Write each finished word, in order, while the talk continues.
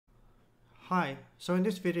Hi, so in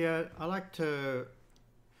this video I'd like to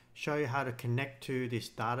show you how to connect to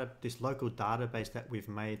this local database that we've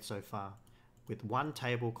made so far with one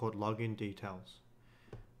table called login details.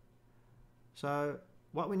 So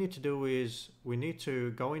what we need to do is we need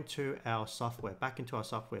to go into our software, back into our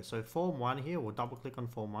software. So form 1 here, we'll double click on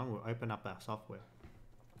form 1, we'll open up our software.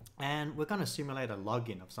 And we're going to simulate a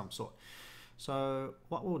login of some sort. So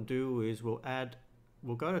what we'll do is we'll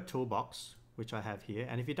go to Toolbox, which I have here.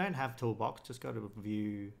 And if you don't have Toolbox, just go to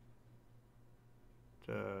View,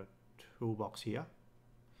 the Toolbox here.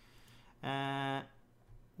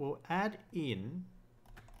 We'll add in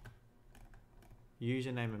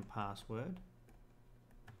username and password.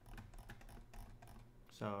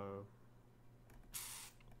 So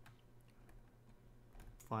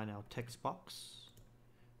find our text box.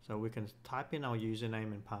 So we can type in our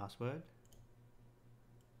username and password.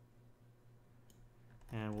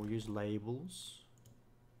 And we'll use labels.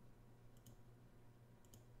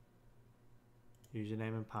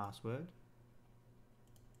 Username and password.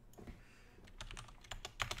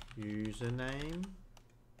 Username.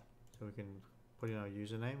 So we can put in our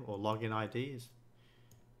username or login IDs.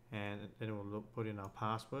 And then we'll put in our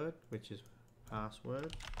password, which is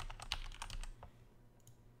password.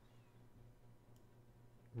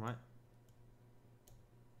 Right.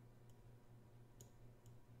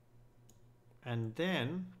 And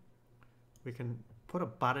then we can put a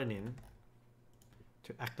button in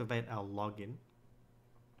to activate our login.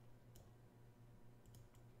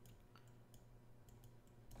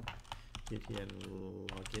 BTN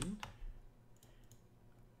login.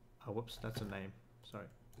 Oh, whoops, that's a name. Sorry.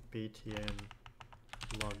 BTN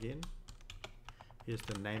login. Here's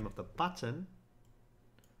the name of the button.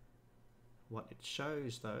 What it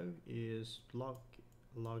shows though is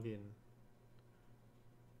login.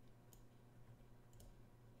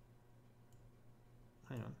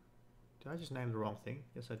 Hang on. Did I just name the wrong thing?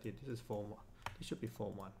 Yes, I did. This is form 1. This should be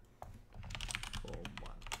form 1. Form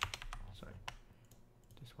 1. Sorry.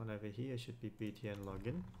 This one over here should be BTN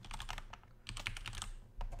login.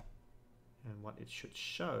 And what it should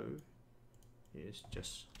show is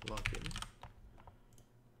just login.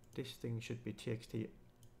 This thing should be txt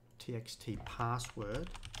password.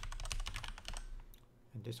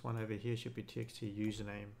 And this one over here should be txt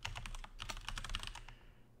username.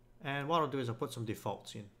 And what I'll do is I'll put some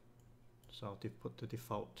defaults in. So I'll put the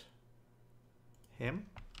default hem,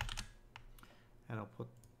 and I'll put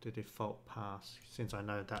the default pass, since I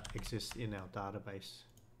know that exists in our database,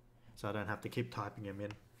 so I don't have to keep typing them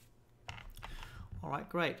in. All right,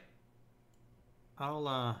 great.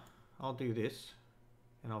 I'll do this,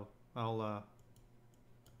 and I'll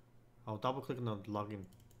double click on the login.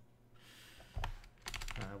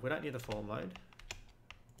 We don't need the form load.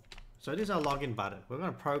 So this is our login button. We're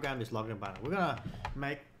going to program this login button. We're going to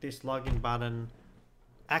make this login button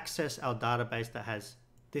access our database that has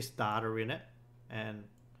this data in it and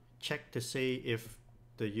check to see if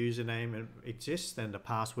the username exists and the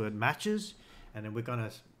password matches. And then we're going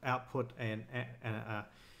to output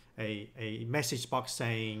a message box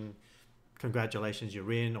saying, congratulations,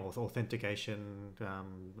 you're in, or authentication,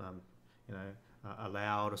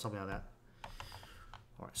 allowed, or something like that.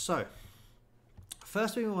 All right, so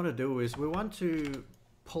first thing we want to do is we want to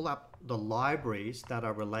pull up the libraries that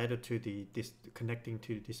are related to this connecting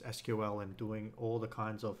to this SQL and doing all the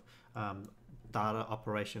kinds of data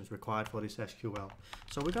operations required for this SQL.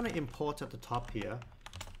 So we're going to import at the top here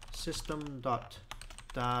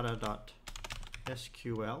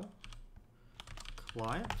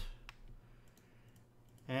System.Data.SqlClient.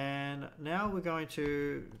 And now we're going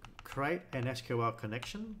to create an SQL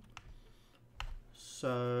connection.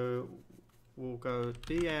 So we'll go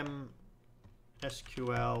dm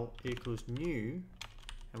SQL equals new,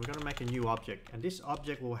 and we're going to make a new object, and this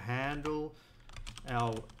object will handle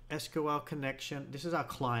our SQL connection. This is our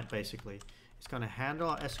client basically. It's going to handle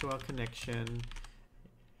our SQL connection.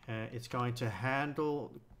 It's going to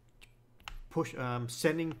handle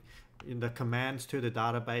sending in the commands to the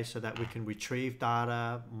database so that we can retrieve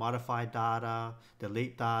data, modify data,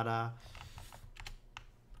 delete data.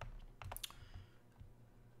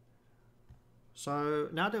 So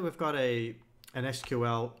now that we've got an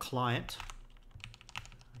SQL client,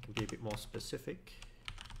 I can be a bit more specific.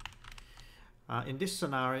 In this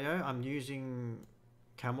scenario, I'm using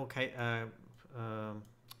camel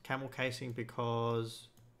casing because,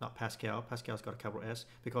 not Pascal, Pascal's got a capital S,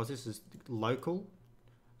 because this is local.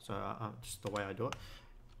 So just the way I do it.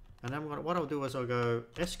 And then what I'll do is I'll go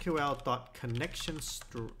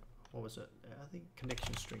SQL.ConnectionString, what was it? I think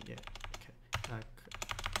ConnectionString, yeah. Okay.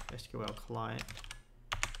 SQL client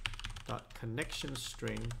dot connection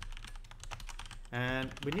string And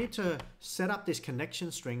we need to set up this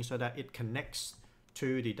connection string so that it connects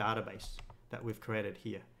to the database that we've created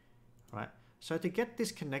here, right? So to get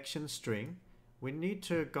this connection string, we need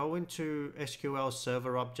to go into SQL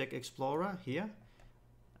Server Object Explorer here.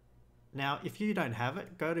 Now, if you don't have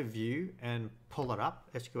it, go to View and pull it up,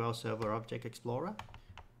 SQL Server Object Explorer,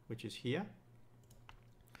 which is here,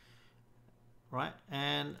 right?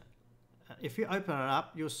 And if you open it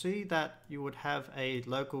up, you'll see that you would have a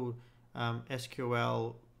local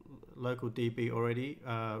SQL local DB already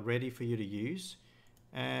ready for you to use,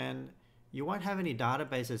 and you won't have any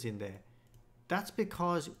databases in there. That's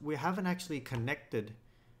because we haven't actually connected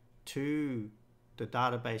to the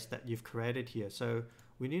database that you've created here. So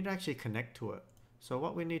we need to actually connect to it. So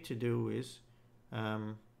what we need to do is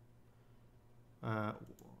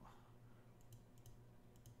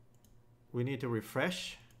we need to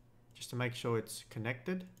refresh just to make sure it's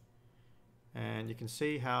connected. And you can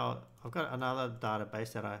see how I've got another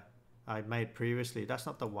database that I made previously. That's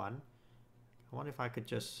not the one. I wonder if I could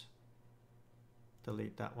just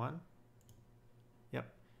delete that one. Yep.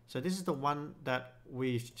 So this is the one that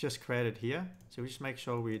we've just created here. So we just make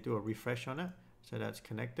sure we do a refresh on it so that's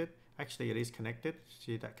connected. Actually, it is connected.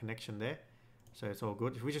 See that connection there? So it's all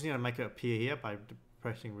good. We just need to make it appear here by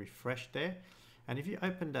pressing refresh there. And if you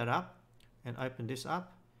open that up and open this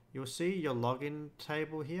up, you'll see your login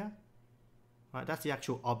table here. Right, that's the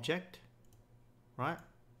actual object, right?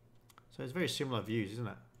 So it's very similar views, isn't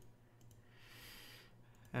it?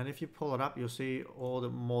 And if you pull it up, you'll see all the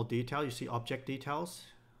more detail. You see object details,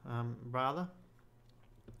 rather,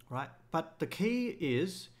 right? But the key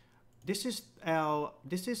is this is our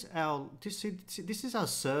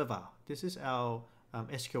server. This is our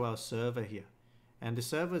SQL server here, and the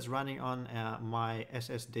server is running on my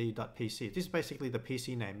SSD.PC. This is basically the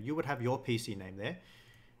PC name. You would have your PC name there,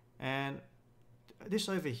 and this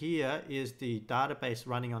over here is the database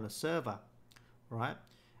running on a server, right?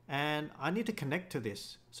 And I need to connect to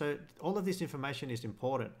this. So all of this information is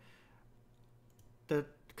important. The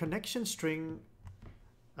connection string,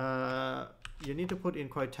 you need to put in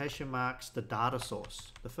quotation marks the data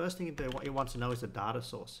source. The first thing it wants to know is the data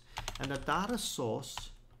source. And the data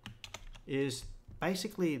source is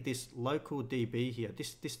basically this local DB here,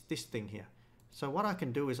 this thing here. So what I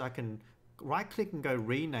can do is I can right click and go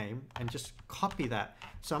rename and just copy that.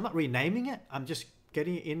 So I'm not renaming it, I'm just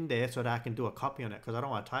getting it in there so that I can do a copy on it because I don't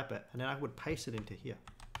want to type it, and then I would paste it into here.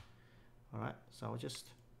 All right, so I'll just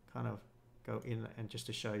kind of go in and just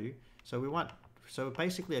to show you. So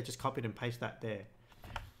basically I just copied and pasted that there.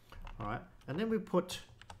 All right, and then we put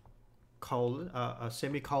a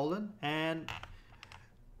semicolon, and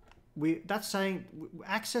that's saying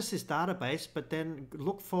access this database, but then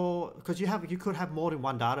look for, because you could have more than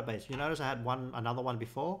one database. You notice I had another one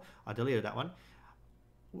before. I deleted that one.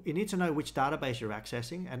 You need to know which database you're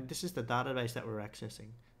accessing, and this is the database that we're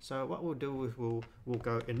accessing. So what we'll do is we'll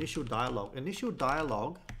go initial dialog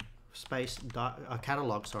space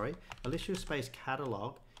catalog, sorry, initial space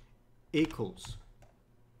catalog equals,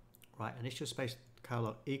 right? Initial space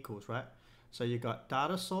catalog equals, right? So you got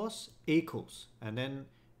data source equals, and then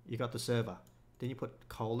you got the server. Then you put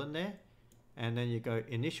colon there, and then you go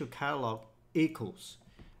initial catalog equals,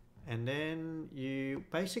 and then you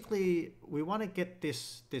basically, we want to get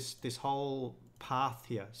this whole path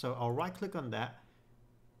here. So I'll right click on that,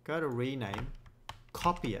 go to rename,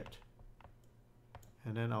 copy it,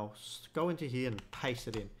 and then I'll go into here and paste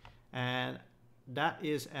it in. And that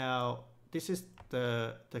is this is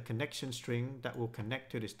the connection string that will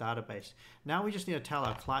connect to this database. Now we just need to tell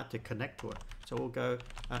our client to connect to it. So we'll go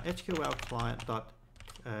SQL client dot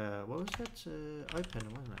what was that? Open,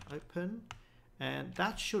 wasn't it? Open, and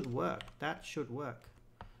that should work. That should work,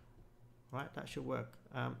 right? That should work.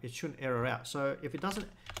 It shouldn't error out. So if it doesn't,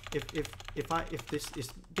 if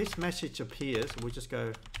this message appears, we'll just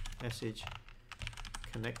go message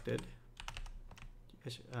connected,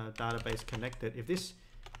 database connected. If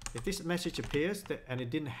this message appears and it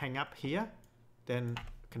didn't hang up here, then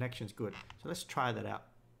connection's good. So let's try that out.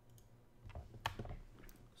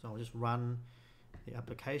 So I'll just run the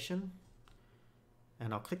application,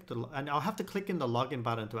 and I'll have to click in the login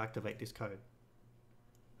button to activate this code.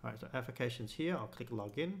 All right, so application's here. I'll click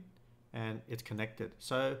login, and it's connected.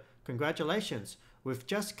 So congratulations, we've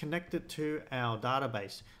just connected to our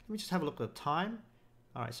database. Let me just have a look at the time.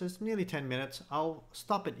 All right, so it's nearly 10 minutes. I'll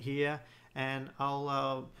stop it here, and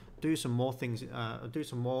I'll do some more things, do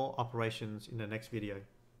some more operations in the next video.